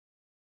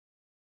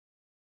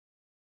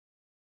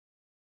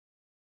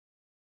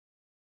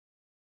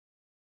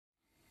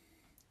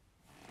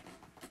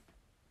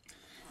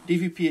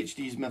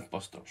DaviePHD's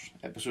Mythbusters,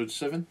 Episode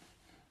 7,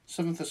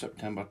 7th of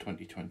September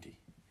 2020.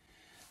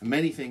 And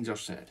many things are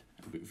said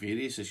about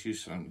various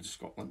issues surrounding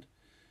Scotland,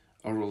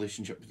 our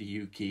relationship with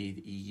the UK,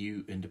 the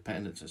EU,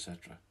 independence,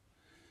 etc.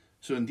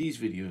 So in these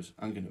videos,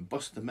 I'm going to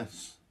bust the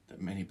myths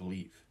that many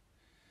believe.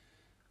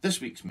 This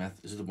week's myth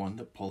is the one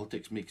that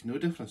politics makes no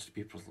difference to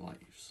people's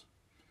lives.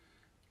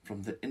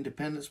 From the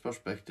independence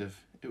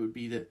perspective, it would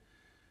be that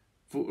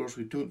voters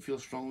who don't feel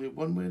strongly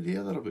one way or the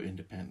other about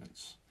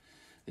independence,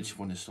 they just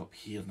want to stop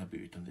hearing about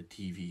it on the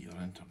TV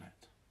or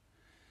internet.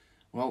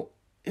 Well,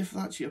 if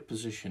that's your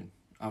position,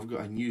 I've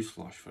got a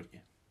newsflash for you.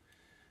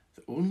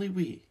 The only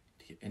way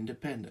to get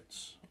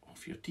independence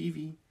off your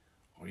TV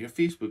or your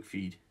Facebook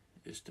feed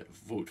is to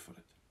vote for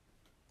it.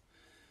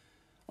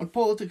 On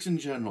politics in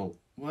general,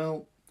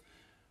 well,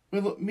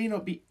 it may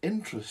not be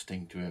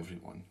interesting to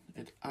everyone,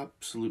 it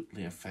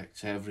absolutely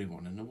affects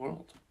everyone in the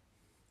world.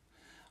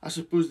 I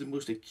suppose the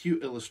most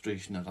acute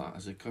illustration of that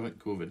is the current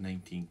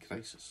COVID-19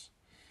 crisis.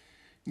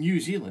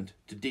 New Zealand,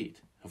 to date,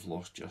 have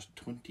lost just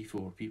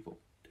 24 people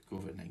to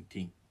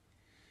COVID-19.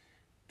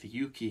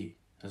 The UK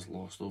has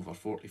lost over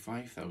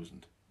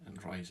 45,000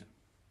 and rising.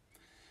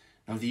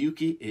 Now, the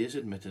UK is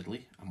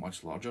admittedly a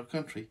much larger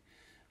country,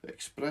 but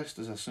expressed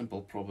as a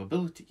simple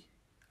probability,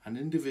 an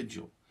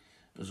individual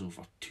is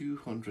over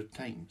 200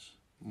 times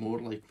more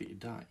likely to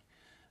die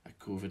of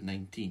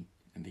COVID-19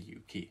 in the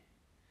UK.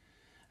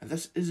 And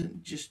this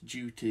isn't just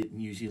due to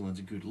New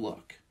Zealand's good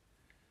luck,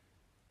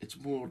 it's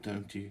more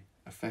down to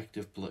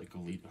effective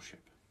political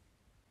leadership.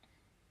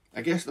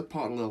 I guess the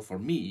parallel for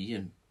me,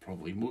 and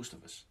probably most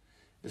of us,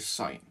 is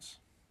science.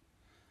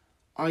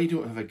 I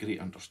don't have a great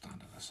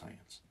understanding of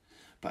science,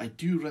 but I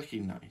do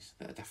recognise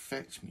that it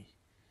affects me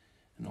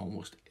in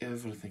almost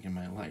everything in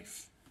my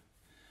life.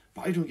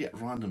 But I don't get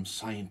random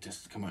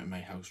scientists come out of my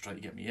house trying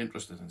to get me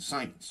interested in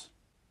science.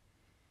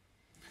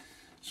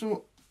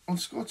 So, on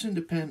Scots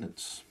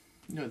Independence,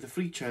 the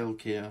free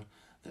childcare,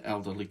 the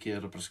elderly care,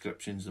 the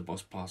prescriptions, the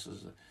bus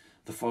passes,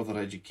 the further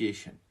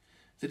education,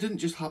 they didn't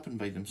just happen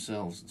by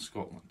themselves in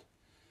Scotland.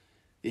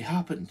 They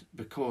happened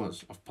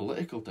because of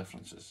political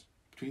differences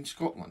between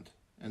Scotland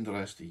and the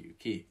rest of the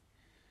UK.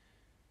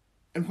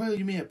 And while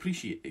you may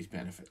appreciate these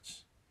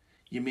benefits,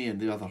 you may, on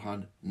the other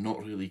hand,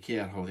 not really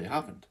care how they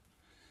happened.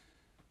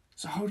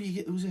 So how do you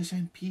get those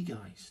SNP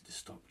guys to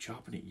stop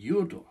chopping at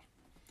your door?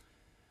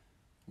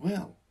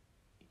 Well,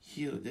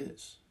 here it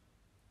is.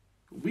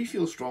 We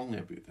feel strongly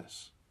about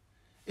this.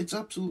 It's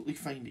absolutely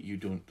fine that you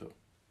don't,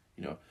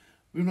 though.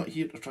 We're not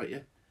here to try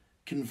to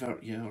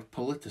convert you or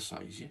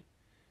politicise you.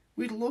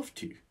 We'd love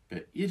to,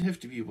 but you'd have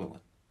to be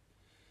willing.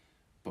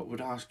 But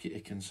would ask you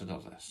to consider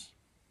this.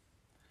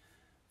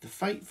 The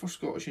fight for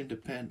Scottish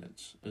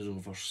independence is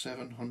over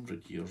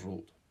 700 years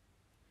old.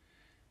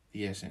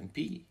 The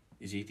SNP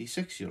is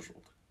 86 years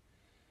old.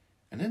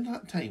 And in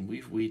that time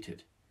we've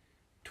waited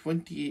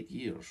 28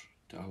 years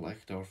to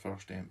elect our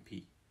first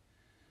MP,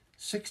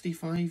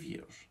 65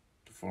 years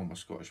to form a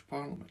Scottish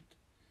Parliament,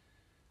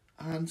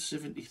 and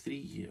 73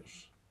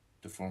 years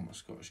to form a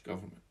Scottish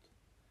Government.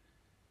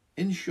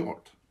 In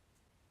short,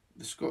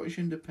 the Scottish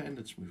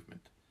independence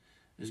movement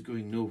is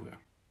going nowhere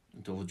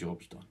until the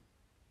job's done.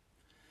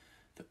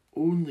 The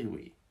only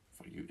way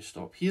for you to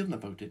stop hearing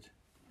about it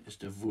is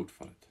to vote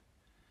for it.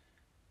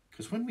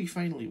 Because when we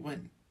finally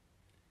win,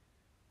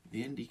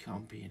 the indie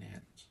campaign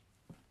ends.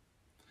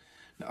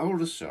 Now, our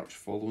research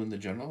following the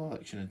general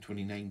election in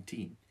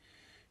 2019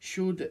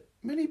 showed that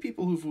many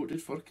people who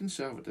voted for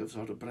Conservatives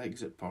or the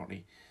Brexit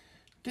Party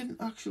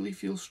didn't actually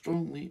feel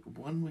strongly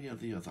one way or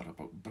the other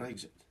about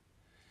Brexit.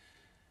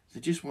 They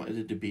just wanted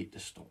the debate to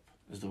stop,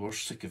 as they were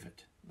sick of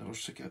it. They were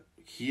sick of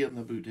hearing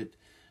about it.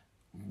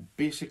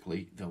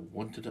 Basically, they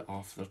wanted it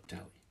off their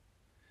telly.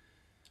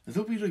 And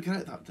though we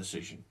regret that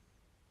decision,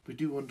 we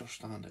do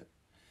understand it.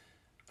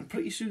 And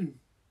pretty soon,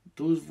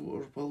 those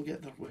voters will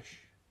get their wish.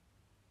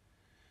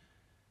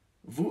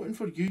 Voting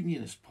for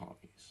unionist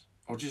parties,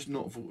 or just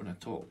not voting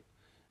at all,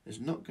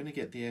 is not going to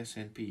get the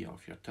SNP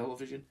off your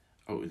television,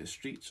 out of the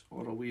streets,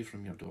 or away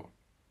from your door.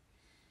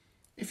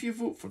 If you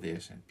vote for the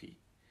SNP,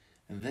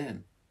 and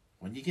then,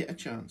 when you get a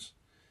chance,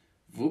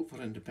 vote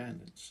for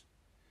independence,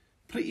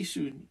 pretty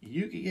soon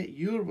you can get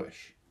your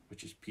wish,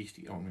 which is peace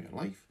to honour your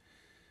life,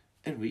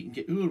 and we can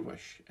get our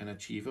wish and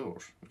achieve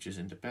ours, which is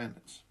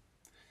independence.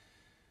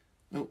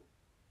 Now,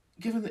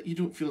 given that you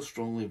don't feel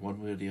strongly one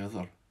way or the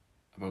other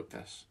about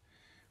this,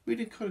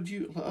 we'd encourage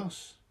you to let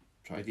us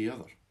try the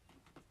other.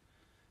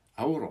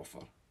 Our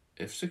offer,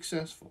 if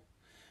successful,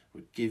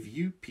 would give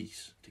you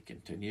peace to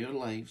continue your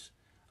lives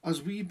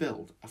as we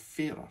build a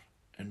fairer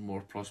and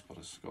more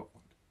prosperous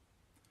Scotland.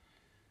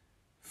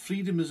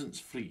 Freedom isn't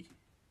free,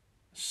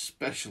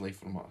 especially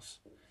from us,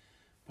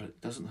 but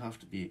it doesn't have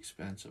to be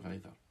expensive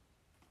either.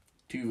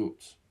 2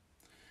 votes,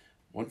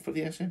 one for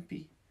the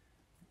SNP,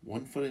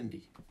 one for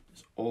Indie,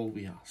 is all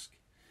we ask.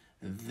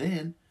 And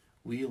then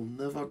we'll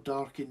never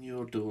darken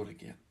your door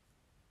again.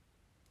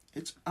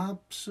 It's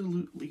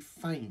absolutely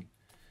fine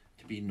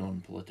to be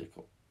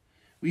non-political.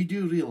 We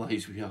do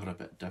realise we are a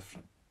bit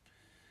different.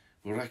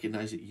 We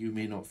recognise that you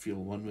may not feel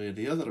one way or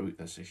the other about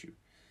this issue,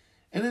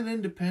 In an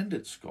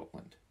independent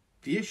Scotland,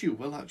 the issue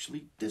will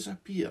actually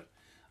disappear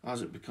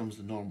as it becomes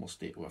the normal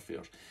state of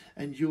affairs,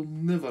 and you'll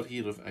never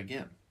hear of it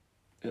again,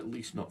 at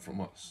least not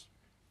from us.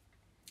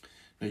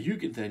 Now you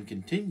can then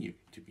continue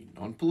to be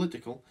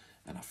non-political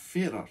in a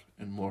fairer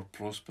and more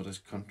prosperous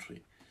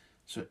country,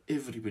 so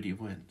everybody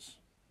wins.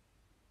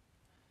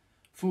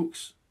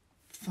 Folks,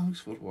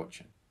 thanks for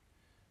watching.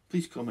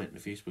 Please comment on the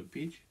Facebook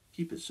page.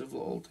 Keep it civil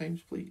at all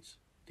times, please.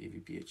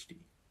 DaviePHD.